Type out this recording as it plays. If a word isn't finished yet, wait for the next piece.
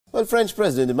Well, French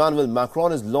President Emmanuel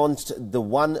Macron has launched the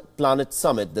One Planet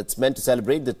Summit that's meant to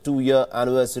celebrate the 2-year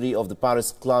anniversary of the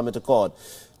Paris Climate Accord.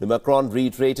 Macron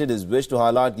reiterated his wish to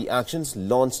highlight the actions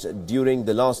launched during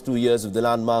the last 2 years of the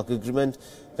landmark agreement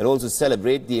and also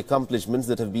celebrate the accomplishments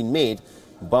that have been made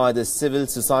by the civil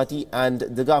society and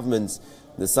the governments.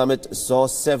 The summit saw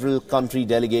several country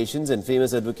delegations and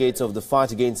famous advocates of the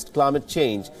fight against climate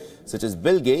change, such as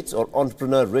Bill Gates or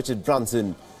entrepreneur Richard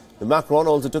Branson. Macron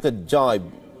also took a jibe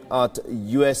at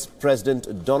US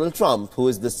President Donald Trump, who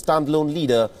is the standalone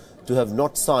leader to have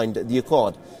not signed the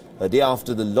accord. A day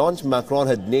after the launch, Macron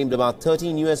had named about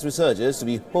 13 US researchers to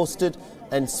be hosted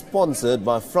and sponsored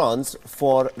by France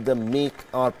for the Make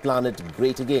Our Planet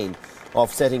Great Again,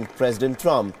 offsetting President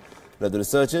Trump. Now, the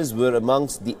researchers were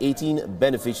amongst the 18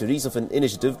 beneficiaries of an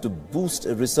initiative to boost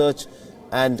research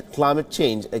and climate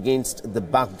change against the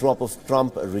backdrop of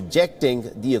Trump rejecting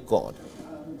the accord.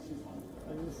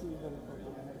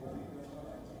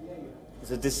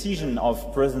 The decision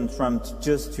of President Trump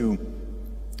just to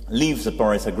leave the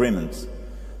Paris Agreement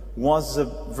was the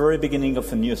very beginning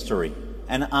of a new story.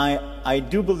 And I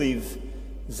do believe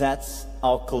that's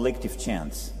our collective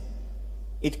chance.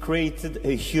 It created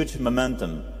a huge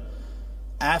momentum.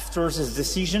 After this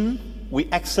decision,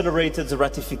 we accelerated the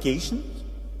ratification.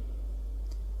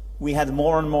 We had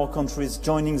more and more countries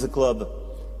joining the club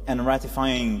and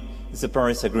ratifying the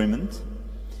Paris Agreement.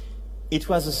 It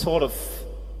was a sort of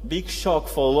big shock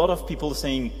for a lot of people,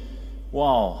 saying,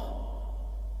 wow,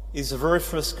 if the very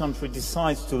first country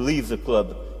decides to leave the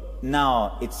club,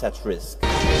 now it's at risk.